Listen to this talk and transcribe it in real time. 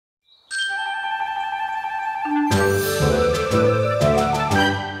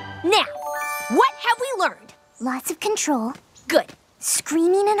Lots of control. Good.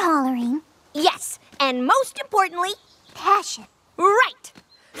 Screaming and hollering. Yes, and most importantly, Passion. right.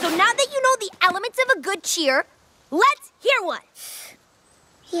 So now that you know the elements of a good cheer, let's hear one.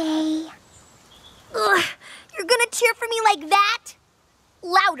 Yay. Ugh, you're gonna cheer for me like that?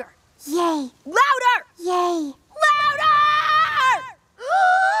 Louder. Yay. Louder! Yay. Louder!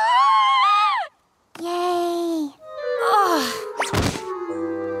 Yay. Ugh.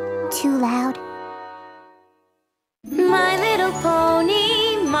 Too loud. My little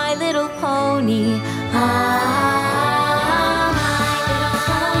pony, my little pony. Ah, my little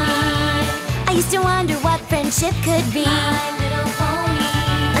pony. I used to wonder what friendship could be. My little pony.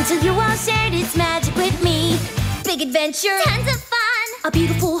 Until you all shared its magic with me. Big adventure. Tons of fun. A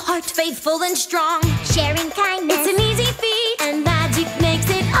beautiful heart, faithful and strong. Sharing kindness. It's an easy feat, and magic makes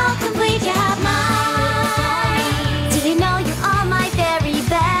it all complete. You have mine. Do you know you're all my very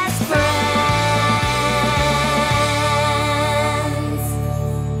best friends?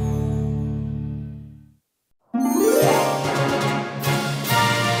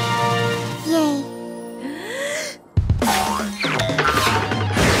 Yay.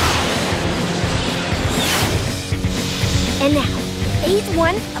 And now, phase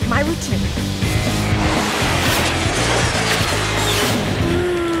 1 of my routine.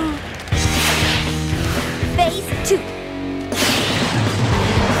 Phase 2.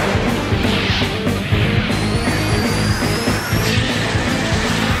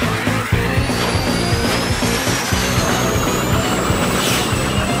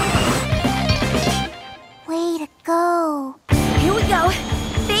 Way to go. Here we go.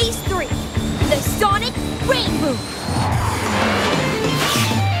 Phase 3. The Sonic Rainboom.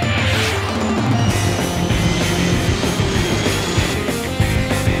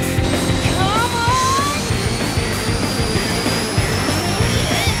 Come on!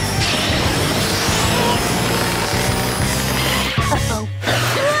 Uh-oh.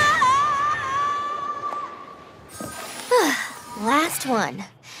 Last one.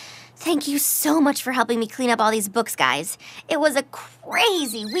 Thank you so much for helping me clean up all these books, guys. It was a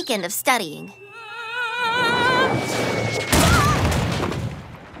crazy weekend of studying.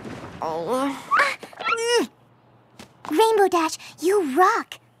 Oh. Rainbow Dash, you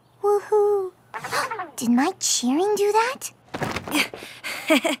rock. Woohoo. Did my cheering do that?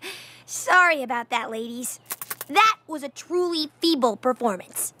 Sorry about that, ladies. That was a truly feeble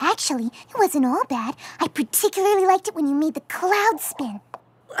performance. Actually, it wasn't all bad. I particularly liked it when you made the cloud spin.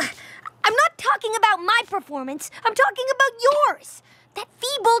 I'm not talking about my performance. I'm talking about yours. That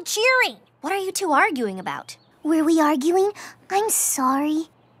feeble cheering. What are you two arguing about? Were we arguing? I'm sorry.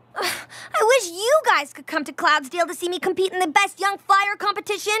 I wish you guys could come to Cloudsdale to see me compete in the Best Young Flyer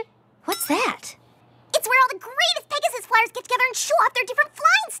competition. What's that? It's where all the greatest Pegasus flyers get together and show off their different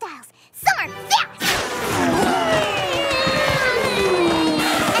flying styles. Some are fast.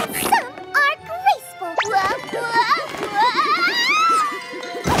 And some are graceful.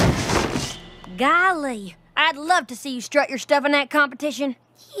 Golly, I'd love to see you strut your stuff in that competition.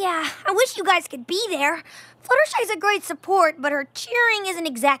 Yeah, I wish you guys could be there. Fluttershy's a great support, but her cheering isn't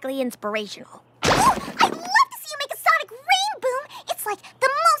exactly inspirational. I'd love to see you make a sonic rainboom. It's like the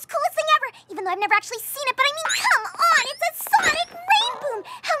most coolest thing ever, even though I've never actually seen it. But I mean, come on, it's a sonic rainboom.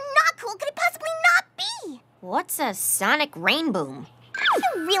 How not cool could it possibly not be? What's a sonic rainboom?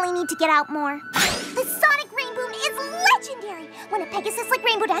 You really need to get out more. The sonic rainboom is legendary. When a Pegasus like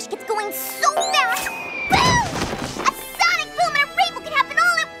Rainbow Dash gets going so fast, boom! A sonic boom and a rainbow can happen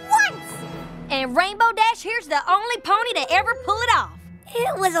all at once. And Rainbow Dash here's the only pony to ever pull it off.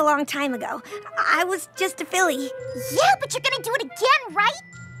 It was a long time ago. I was just a filly. Yeah, but you're gonna do it again, right?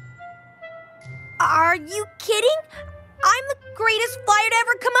 Are you kidding? I'm the greatest flyer to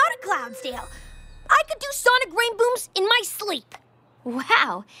ever come out of Cloudsdale. I could do sonic rainbooms in my sleep.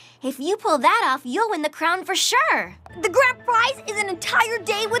 Wow, if you pull that off, you'll win the crown for sure. The grand prize is an entire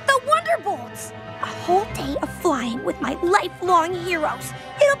day with the Wonderbolts. A whole day of flying with my lifelong heroes.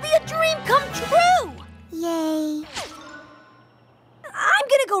 It'll be a dream come true. Yay. I'm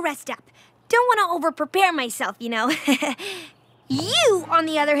gonna go rest up. Don't want to over-prepare myself, you know. You, on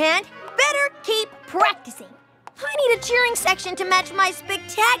the other hand, better keep practicing. I need a cheering section to match my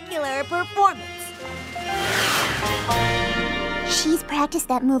spectacular performance. She's practiced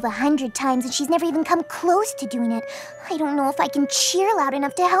that move 100 times and she's never even come close to doing it. I don't know if I can cheer loud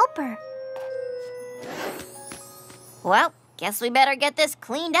enough to help her. Well, guess we better get this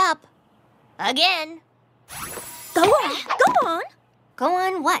cleaned up. Again. Go on, go on. Go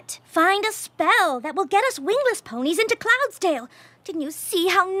on what? Find a spell that will get us wingless ponies into Cloudsdale. Didn't you see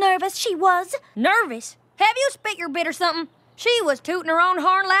how nervous she was? Nervous? Have you spit your bit or something? She was tooting her own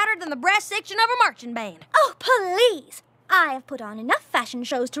horn louder than the brass section of a marching band. Oh, please. I have put on enough fashion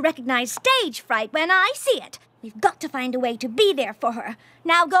shows to recognize stage fright when I see it. We've got to find a way to be there for her.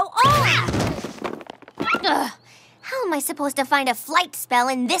 Now go on! Ugh. How am I supposed to find a flight spell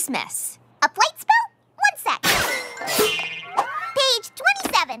in this mess? A flight spell? 1 sec. Page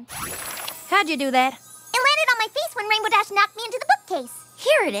 27. How'd you do that? It landed on my face when Rainbow Dash knocked me into the bookcase.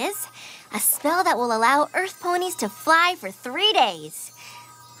 Here it is. A spell that will allow Earth ponies to fly for 3 days.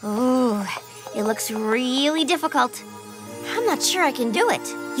 Ooh, it looks really difficult. I'm not sure I can do it.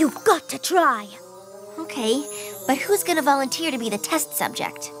 You've got to try. Okay, but who's gonna volunteer to be the test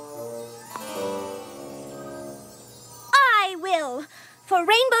subject? I will. For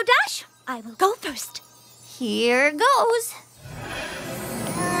Rainbow Dash, I will go first. Here goes.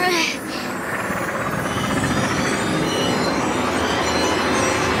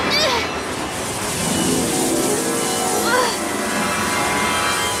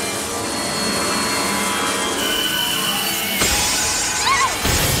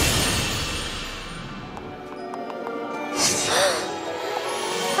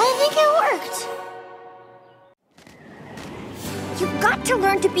 I think it worked. You've got to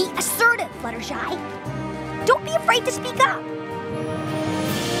learn to be assertive, Fluttershy. Don't be afraid to speak up.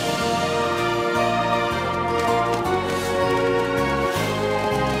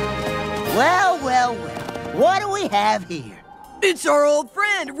 Well, well, well. What do we have here? It's our old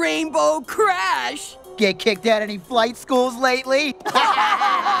friend, Rainbow Crash. Get kicked out any flight schools lately?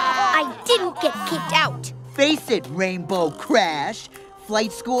 I didn't get kicked out. Face it, Rainbow Crash.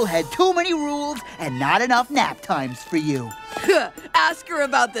 Flight school had too many rules and not enough nap times for you. Ask her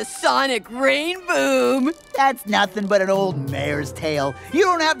about the sonic Rainboom. That's nothing but an old mare's tale. You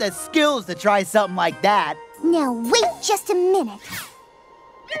don't have the skills to try something like that. Now, wait just a minute.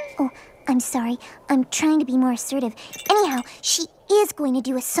 Oh, I'm sorry. I'm trying to be more assertive. Anyhow, she is going to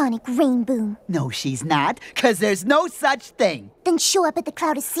do a sonic Rainboom. No, she's not, because there's no such thing. Then show up at the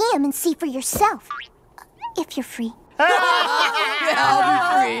Cloudiseum and see for yourself. If you're free.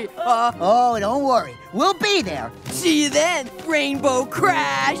 I'll be free. Oh, don't worry. We'll be there. See you then, Rainbow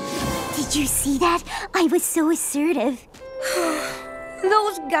Crash. Did you see that? I was so assertive.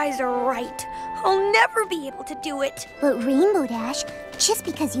 Those guys are right. I'll never be able to do it. But Rainbow Dash, just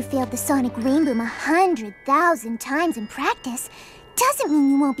because you failed the sonic Rainboom 100,000 times in practice, doesn't mean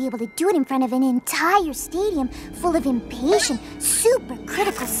you won't be able to do it in front of an entire stadium full of impatient, super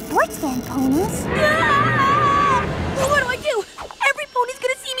critical sports fan ponies. What do I do? Every pony's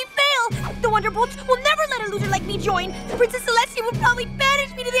gonna see me fail. The Wonderbolts will never let a loser like me join. Princess Celestia will probably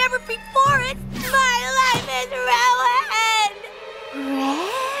banish me to the Everfree Forest. My life is ruined.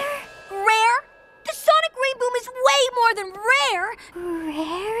 Rare? Rare? The sonic Rainboom is way more than rare.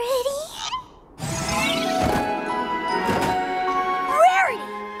 Rarity? Rarity?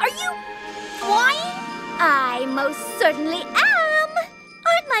 Are you flying? I most certainly am.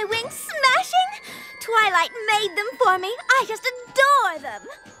 Aren't my wings smashing? Twilight made them for me. I just adore them.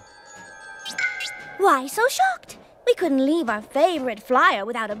 Why so shocked? We couldn't leave our favorite flyer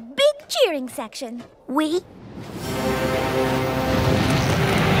without a big cheering section. We?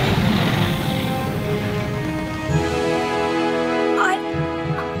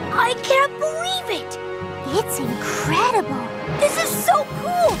 I can't believe it. It's incredible. This is so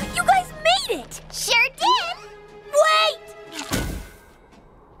cool. You guys made it. Sure did. Wait.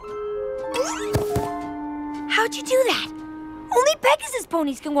 How'd you do that? Only Pegasus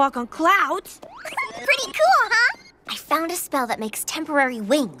ponies can walk on clouds. Pretty cool, huh? I found a spell that makes temporary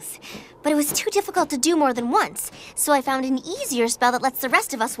wings, but it was too difficult to do more than once, so I found an easier spell that lets the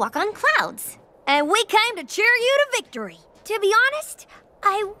rest of us walk on clouds. And we came to cheer you to victory. To be honest,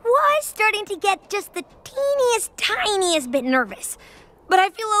 I was starting to get just the tiniest bit nervous. But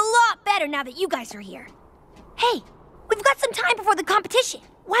I feel a lot better now that you guys are here. Hey, we've got some time before the competition.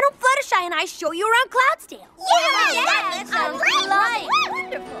 Why don't Fluttershy and I show you around Cloudsdale? Yeah, that sounds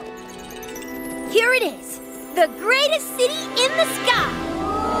Wonderful. Here it is, the greatest city in the sky.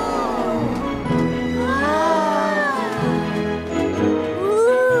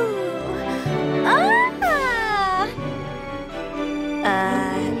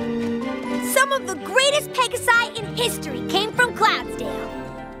 Some of the greatest Pegasi in history came from Cloudsdale.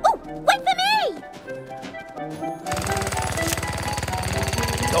 Oh, wait for me!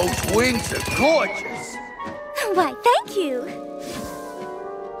 Those wings are gorgeous. Why, thank you.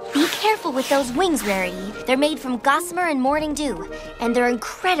 Be careful with those wings, Rarity. They're made from gossamer and morning dew, and they're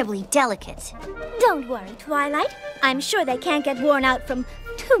incredibly delicate. Don't worry, Twilight. I'm sure they can't get worn out from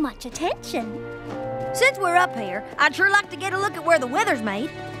too much attention. Since we're up here, I'd sure like to get a look at where the weather's made.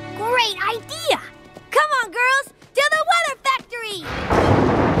 Great idea! Come on, girls, to the weather factory! Rarity!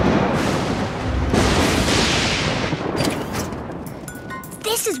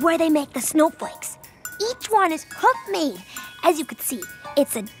 This is where they make the snowflakes. Each one is hook-made. As you can see,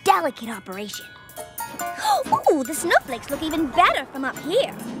 it's a delicate operation. Ooh, the snowflakes look even better from up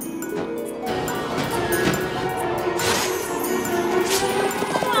here.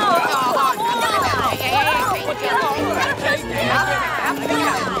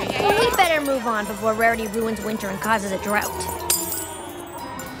 We better move on before Rarity ruins winter and causes a drought.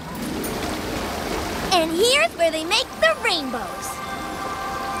 And here's where they make the rainbows.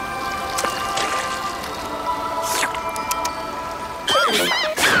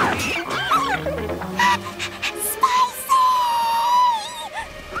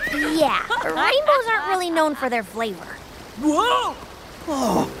 Yeah, rainbows aren't really known for their flavor. Whoa!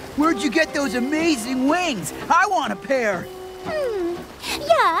 Oh, where'd you get those amazing wings? I want a pair.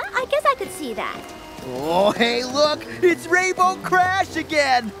 Yeah, I guess I could see that. Oh, hey, look! It's Rainbow Crash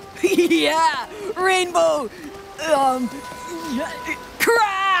again! Yeah, Rainbow,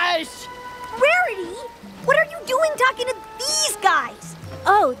 crash! Rarity, what are you doing talking to these guys?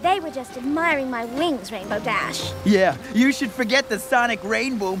 Oh, they were just admiring my wings, Rainbow Dash. Yeah, you should forget the sonic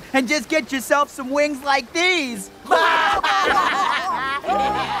Rainboom and just get yourself some wings like these!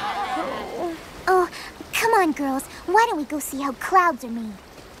 Oh, come on, girls. Why don't we go see how clouds are made?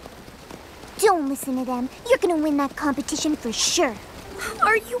 Don't listen to them. You're gonna win that competition for sure.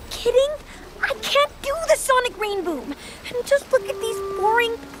 Are you kidding? I can't do the sonic Rainboom. And just look at these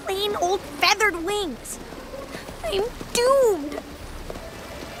boring, plain old feathered wings. I'm doomed.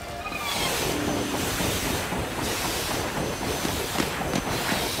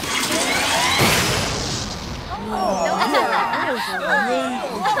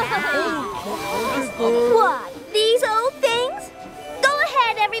 What? These old things? Go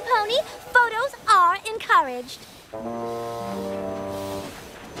ahead, every pony. Photos are encouraged.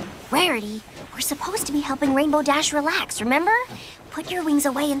 Rarity, we're supposed to be helping Rainbow Dash relax, remember? Put your wings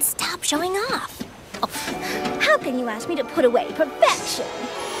away and stop showing off. How can you ask me to put away perfection?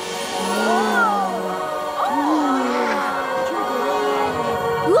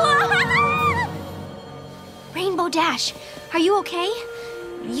 Rainbow Dash, are you okay?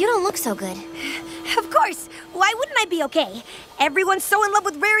 You don't look so good. Of course. Why wouldn't I be okay? Everyone's so in love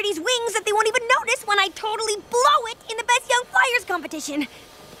with Rarity's wings that they won't even notice when I totally blow it in the Best Young Flyers competition.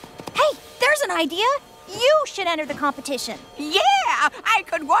 Hey, there's an idea. You should enter the competition. Yeah, I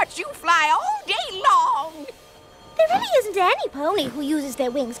could watch you fly all day long. There really isn't any pony who uses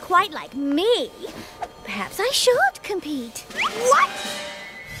their wings quite like me. Perhaps I should compete. What?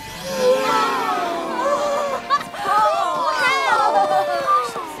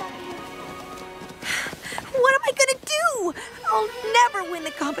 What am I gonna do? I'll never win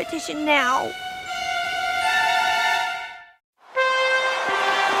the competition now.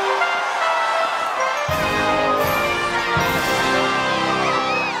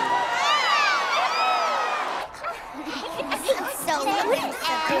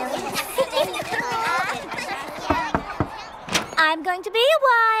 I'm going to be a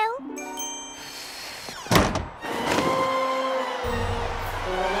while.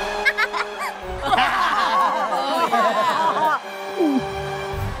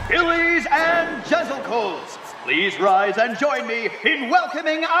 Billies and Jezzlecles, please rise and join me in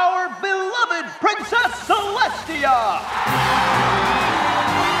welcoming our beloved Princess Celestia!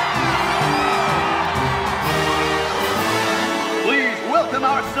 Please welcome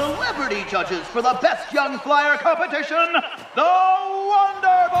our celebrity judges for the Best Young Flyer competition, the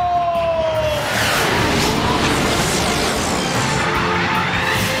Wonderballs!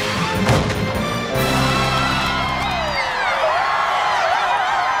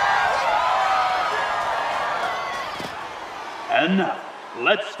 And now,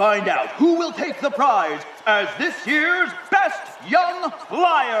 let's find out who will take the prize as this year's Best Young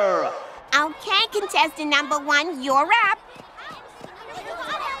Flyer. Okay, contestant number 1, you're up.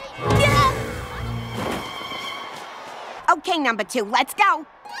 Okay, number 2, let's go.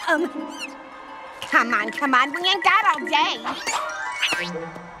 Come on, we ain't got all day.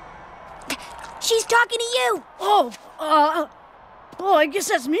 She's talking to you. Oh, I guess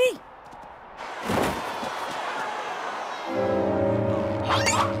that's me.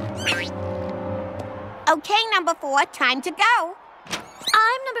 Okay, number 4, time to go.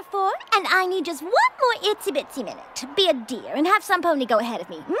 I'm number 4, and I need just one more itsy-bitsy minute. Be a dear and have some pony go ahead of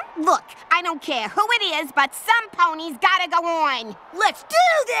me. Look, I don't care who it is, but some ponies gotta go on. Let's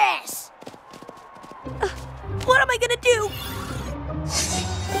do this! What am I gonna do?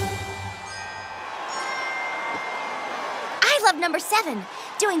 I love number 7.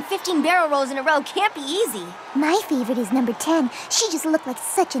 doing 15 barrel rolls in a row can't be easy. My favorite is number 10. She just looked like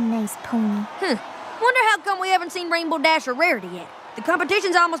such a nice pony. Wonder how come we haven't seen Rainbow Dash or Rarity yet. The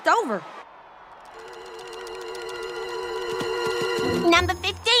competition's almost over. Number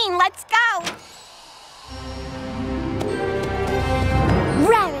 15, let's go.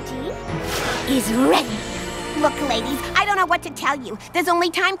 Rarity is ready. Look, ladies, I don't know what to tell you. There's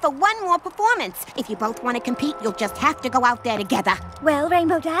only time for one more performance. If you both want to compete, you'll just have to go out there together. Well,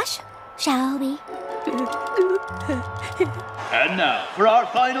 Rainbow Dash, shall we? And now, for our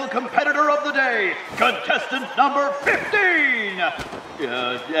final competitor of the day, contestant number 15!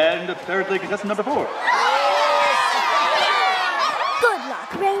 And apparently contestant number 4. Good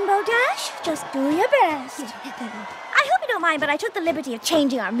luck, Rainbow Dash. Just do your best. I hope you don't mind, but I took the liberty of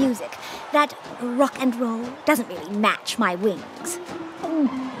changing our music. That rock and roll doesn't really match my wings.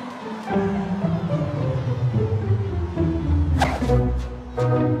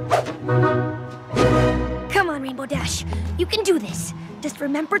 Come on, Rainbow Dash. You can do this. Just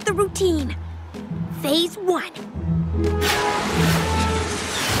remember the routine. Phase 1.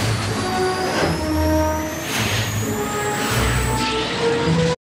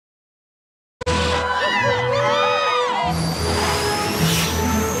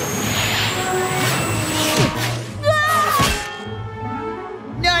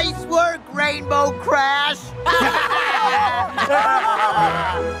 Nice work, Rainbow Crash!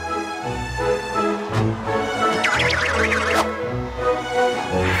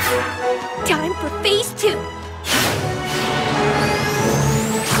 Time for phase 2.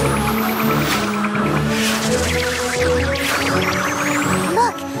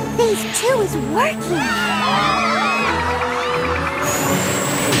 Look, phase 2 is working.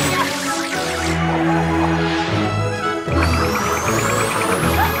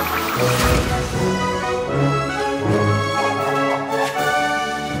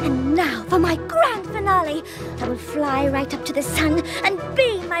 And now for my grand finale. I will fly right up to the sun and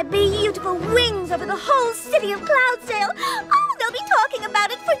beam my beautiful wings over the whole city of Cloudsdale. Oh, they'll be talking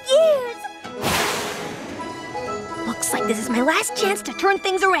about it for years. Looks like this is my last chance to turn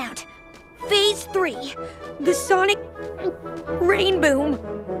things around. Phase 3, the Sonic Rainboom.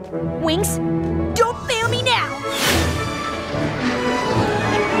 Wings, don't fail me now.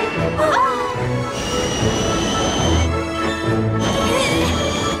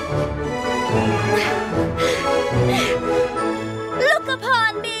 Look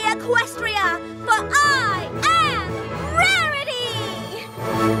upon me, Equestria, for I am Rarity!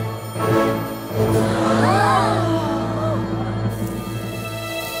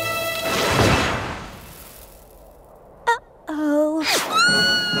 Uh-oh.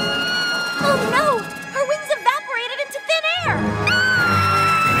 Oh no! Her wings evaporated into thin air!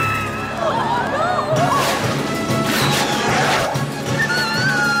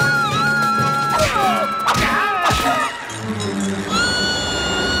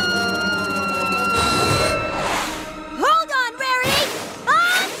 Hold on, Rarity!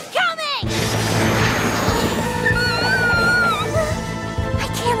 I'm coming! I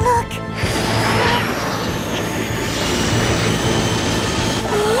can't look.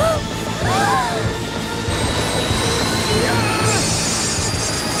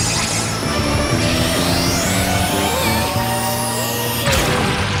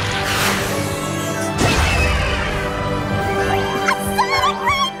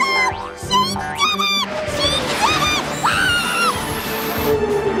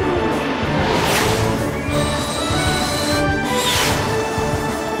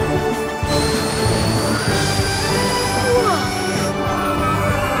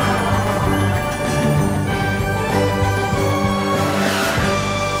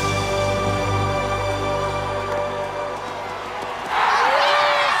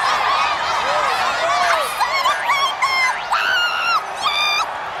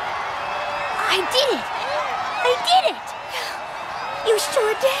 I did it! I did it! You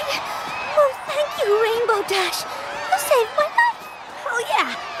sure did? Oh, thank you, Rainbow Dash. You saved my life. Oh yeah,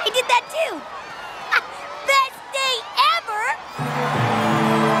 I did that too. Best day ever!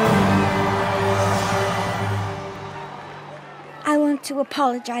 I want to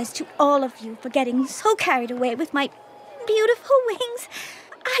apologize to all of you for getting so carried away with my beautiful wings.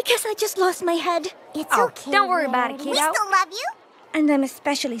 I guess I just lost my head. It's okay. Don't worry about it, Rarity. kiddo. We still love you. And I'm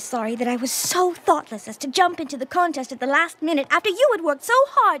especially sorry that I was so thoughtless as to jump into the contest at the last minute after you had worked so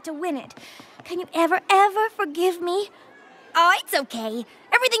hard to win it. Can you ever forgive me? Oh, it's okay.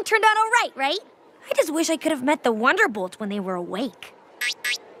 Everything turned out all right? I just wish I could have met the Wonderbolts when they were awake.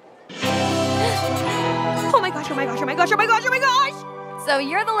 Oh my gosh, oh my gosh, oh my gosh, oh my gosh, oh my gosh! So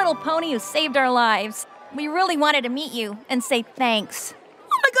you're the little pony who saved our lives. We really wanted to meet you and say thanks.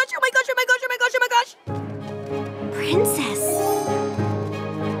 Oh Princess.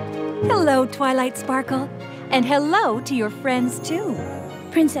 Hello, Twilight Sparkle. And hello to your friends, too.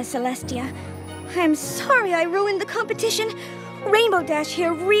 Princess Celestia, I'm sorry I ruined the competition. Rainbow Dash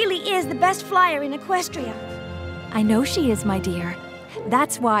here really is the best flyer in Equestria. I know she is, my dear.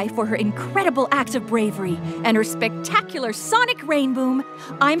 That's why, for her incredible acts of bravery and her spectacular sonic Rainboom,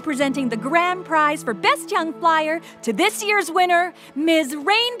 I'm presenting the grand prize for Best Young Flyer to this year's winner, Ms.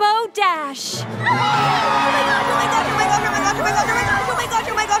 Rainbow Dash.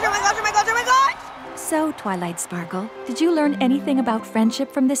 So, Twilight Sparkle, did you learn anything about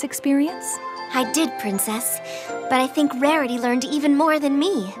friendship from this experience? I did, Princess. But I think Rarity learned even more than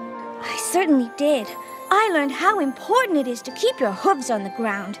me. I certainly did. I learned how important it is to keep your hooves on the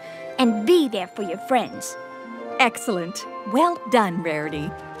ground and be there for your friends. Excellent. Well done, Rarity.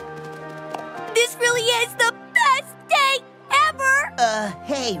 This really is the best day ever!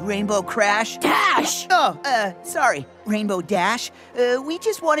 Hey, Rainbow Crash. Dash! Oh, sorry, Rainbow Dash. We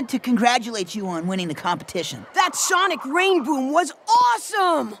just wanted to congratulate you on winning the competition. That sonic Rainboom was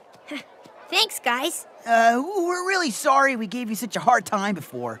awesome! Thanks, guys. We're really sorry we gave you such a hard time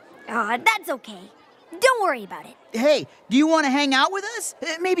before. That's okay. Don't worry about it. Hey, do you want to hang out with us?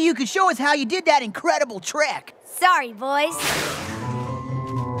 Maybe you could show us how you did that incredible trick. Sorry, boys.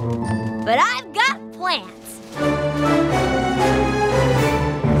 But I've got plans.